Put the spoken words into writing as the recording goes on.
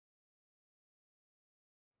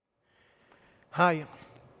Hi.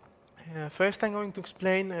 First, I'm going to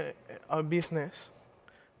explain our business,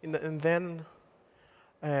 and then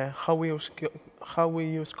how we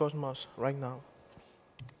use Cosmos right now.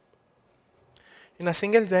 In a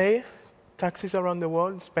single day, taxis around the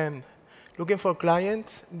world spend looking for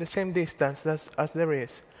clients the same distance as there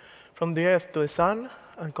is, from the Earth to the Sun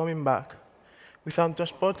and coming back, without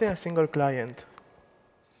transporting a single client.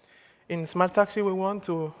 In Smartaxi, we want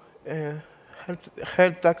to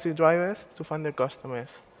help taxi drivers to find their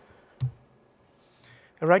customers.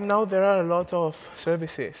 Right now, there are a lot of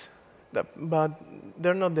services, but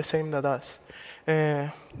they're not the same as us.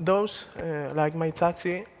 Those, like My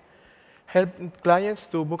Taxi, help clients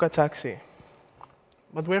to book a taxi.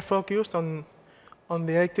 But we're focused on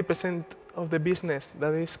the 80% of the business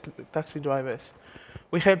that is taxi drivers.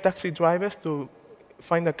 We help taxi drivers to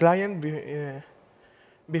find a client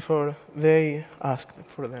before they ask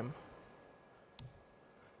for them.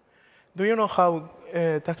 Do you know how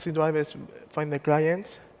taxi drivers find their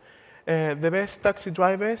clients? The best taxi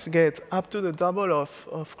drivers get up to the double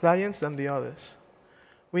of clients than the others.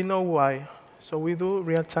 We know why, so we do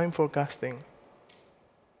real-time forecasting.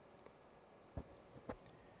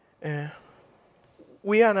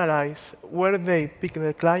 We analyze where they pick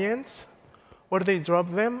their clients, where they drop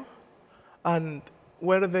them, and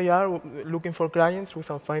where they are looking for clients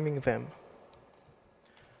without finding them.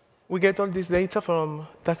 We get all this data from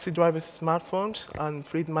taxi drivers' smartphones and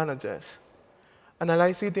fleet managers,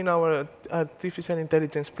 analyze it in our artificial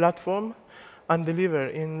intelligence platform, and deliver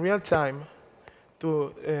in real time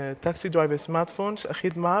to taxi drivers' smartphones a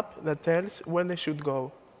heat map that tells where they should go,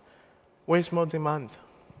 where is more demand.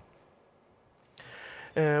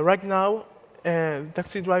 Right now,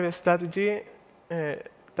 taxi driver strategy,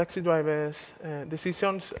 taxi drivers'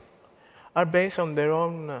 decisions are based on their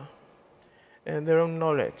own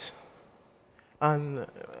knowledge. And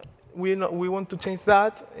we want to change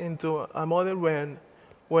that into a model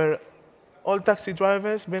where all taxi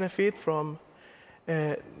drivers benefit from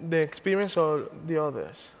the experience of the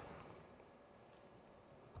others.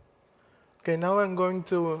 Okay, now I'm going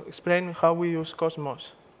to explain how we use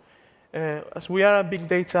Cosmos. As we are a big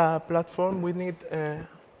data platform, we need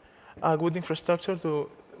a good infrastructure to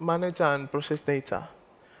manage and process data.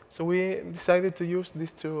 So we decided to use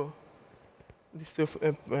these two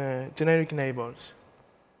generic enablers.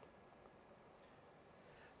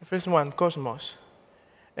 The first one, Cosmos.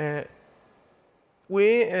 The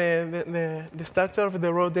structure of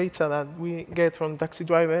the raw data that we get from taxi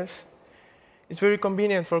drivers is very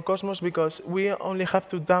convenient for Cosmos because we only have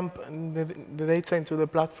to dump the data into the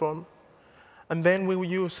platform, and then we will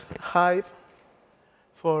use Hive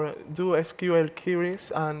for do SQL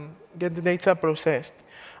queries and get the data processed.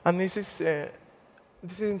 And this is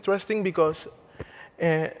interesting because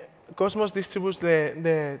Cosmos distributes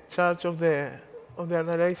the charge of the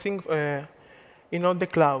analyzing in all the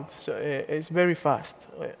cloud. So it's very fast.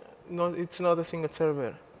 It's not a single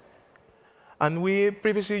server. And we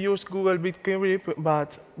previously used Google BigQuery,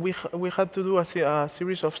 but we had to do a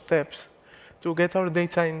series of steps to get our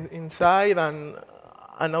data inside and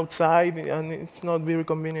outside, and it's not very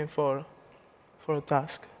convenient for a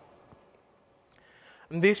task.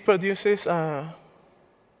 And this produces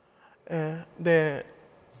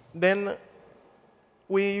then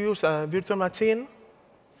we use a virtual machine.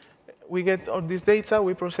 We get all this data,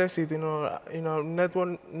 we process it in our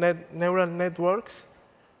neural networks,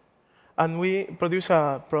 and we produce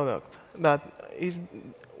a product that is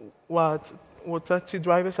what taxi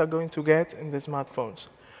drivers are going to get in the smartphones.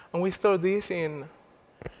 And we store this in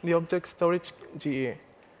the object storage GE.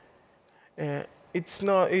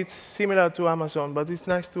 It's similar to Amazon, but it's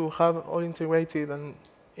nice to have all integrated and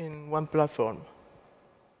in one platform.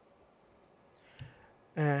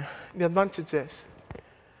 The advantages.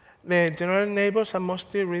 The general enablers are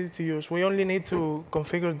mostly ready to use. We only need to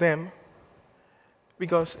configure them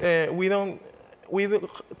because we don't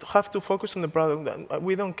have to focus on the product.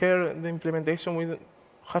 We don't care the implementation. We don't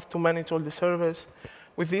have to manage all the servers.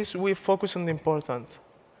 With this, we focus on the important.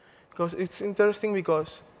 Because it's interesting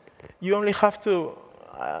because you only have to,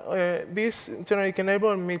 this generic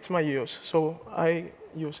enabler meets my use, so I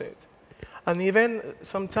use it. And even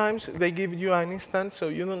sometimes they give you an instance, so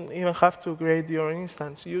you don't even have to create your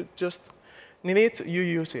instance. You just need it, you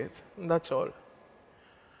use it, and that's all.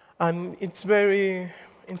 And it's very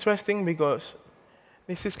interesting because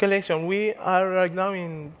this escalation, we are right now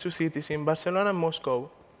in 2 cities, in Barcelona and Moscow.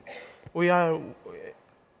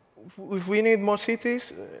 If we need more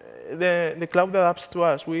cities, the cloud adapts to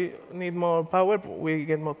us. We need more power, we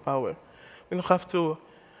get more power. We don't have to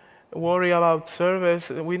worry about servers.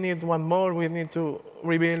 We need one more. We need to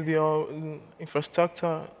rebuild the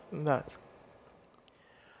infrastructure and that.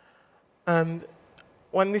 And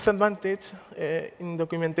one disadvantage in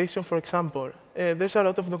documentation, for example, there's a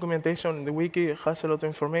lot of documentation. The wiki has a lot of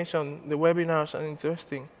information. The webinars are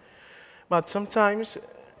interesting. But sometimes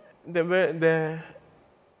the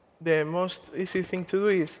most easy thing to do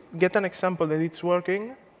is get an example that it's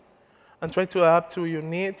working and try to adapt to your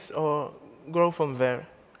needs or grow from there.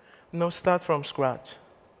 No start from scratch.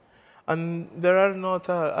 And there are not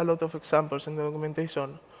a lot of examples in the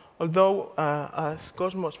documentation. Although, as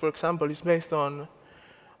Cosmos, for example, is based on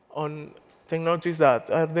technologies that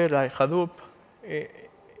are there, like Hadoop,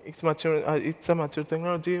 it's a mature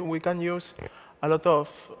technology. We can use a lot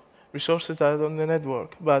of resources that are on the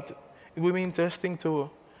network. But it would be interesting to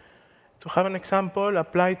have an example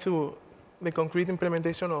applied to the concrete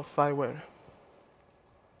implementation of FI-WARE.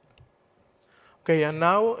 Okay, and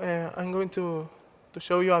now I'm going to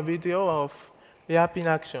show you a video of the app in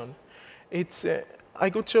action. I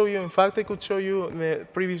could show you, in fact, I could show you the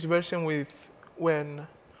previous version when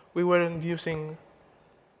we weren't using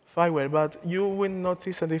FI-WARE, but you will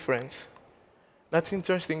notice a difference. That's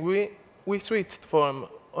interesting. We switched from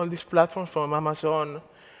all these platforms from Amazon.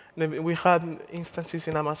 We had instances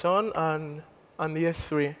in Amazon and the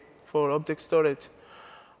S3 for object storage.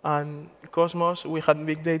 And Cosmos, we had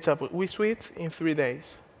big data, but we switched in 3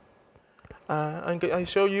 days. And I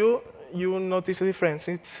show you, you will notice a difference.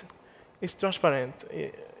 It's transparent,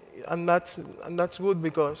 and that's good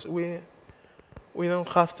because we don't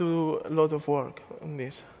have to do a lot of work on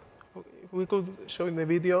this. We could show in the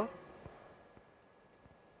video.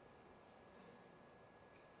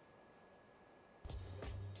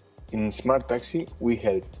 In Smartaxi, we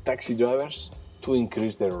help taxi drivers to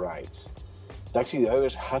increase their rides. Taxi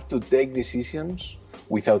drivers have to take decisions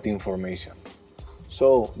without information.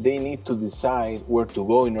 So they need to decide where to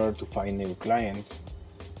go in order to find new clients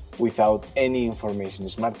without any information. In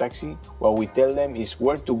Smartaxi, what we tell them is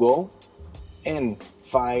where to go and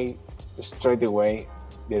find straight away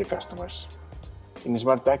their customers. In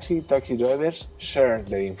Smartaxi, taxi drivers share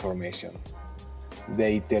their information.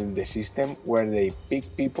 They tell the system where they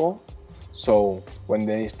pick people, so when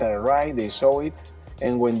they start a ride, they show it,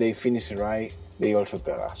 and when they finish a ride, they also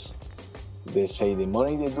tell us. They say the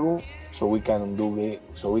money they do, so we can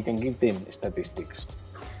give them statistics.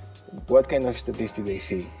 What kind of statistics they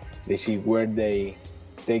see? They see where they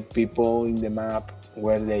take people in the map,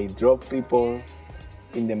 where they drop people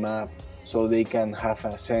in the map, so they can have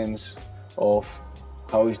a sense of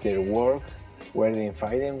how is their work, where they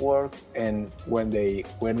find their work, and where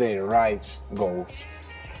their rides goes.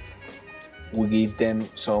 We give them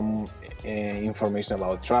some information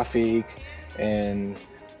about traffic, and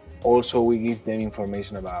also we give them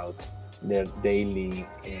information about their daily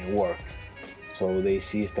work. So they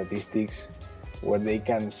see statistics where they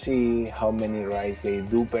can see how many rides they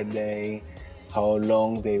do per day, how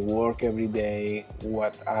long they work every day,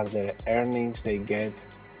 what are the earnings they get,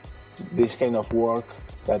 this kind of work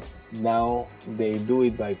that now they do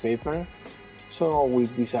it by paper. So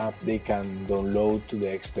with this app they can download to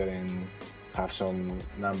the Excel and have some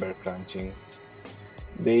number crunching.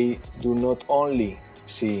 They do not only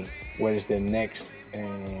see where is the next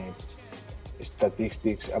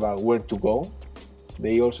statistics about where to go,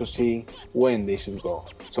 they also see when they should go.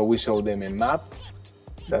 So we show them a map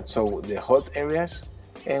that shows the hot areas,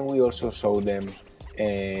 and we also show them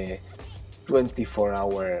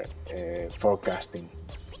 24-hour forecasting,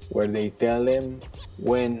 where they tell them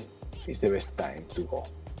when is the best time to go,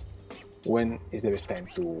 when is the best time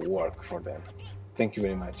to work for them. Thank you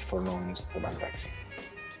very much for knowing Smartaxi.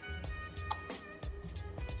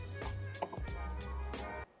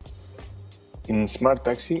 In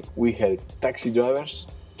Smartaxi, we help taxi drivers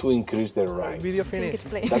to increase their rides. Video finished.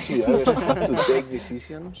 Taxi drivers have to take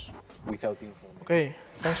decisions without information. Okay,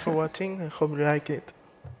 thanks for watching. I hope you like it.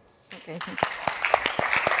 Okay, thank you.